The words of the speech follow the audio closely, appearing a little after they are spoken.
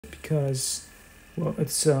because, well,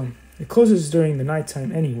 it closes during the nighttime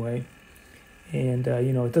anyway, and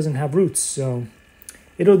it doesn't have roots, so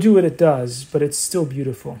it'll do what it does, but it's still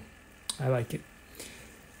beautiful. I like it.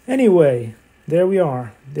 Anyway, there we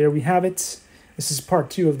are. There we have it. This is part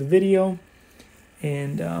 2 of the video,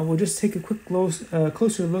 and we'll just take a quick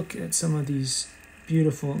closer look at some of these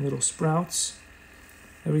beautiful little sprouts.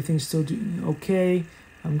 Everything's still doing okay.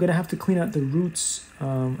 I'm gonna have to clean out the roots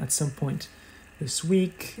at some point this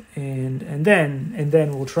week, and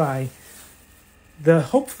then we'll try the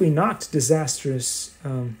hopefully not disastrous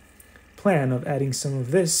plan of adding some of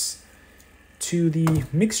this to the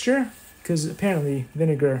mixture, because apparently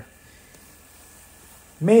vinegar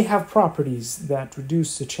may have properties that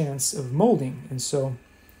reduce the chance of molding, and so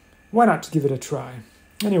why not give it a try?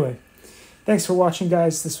 Anyway, thanks for watching,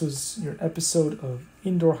 guys. This was your episode of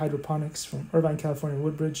Indoor Hydroponics from Irvine, California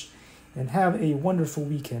Woodbridge, and have a wonderful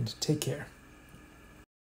weekend. Take care.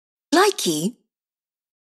 Likey.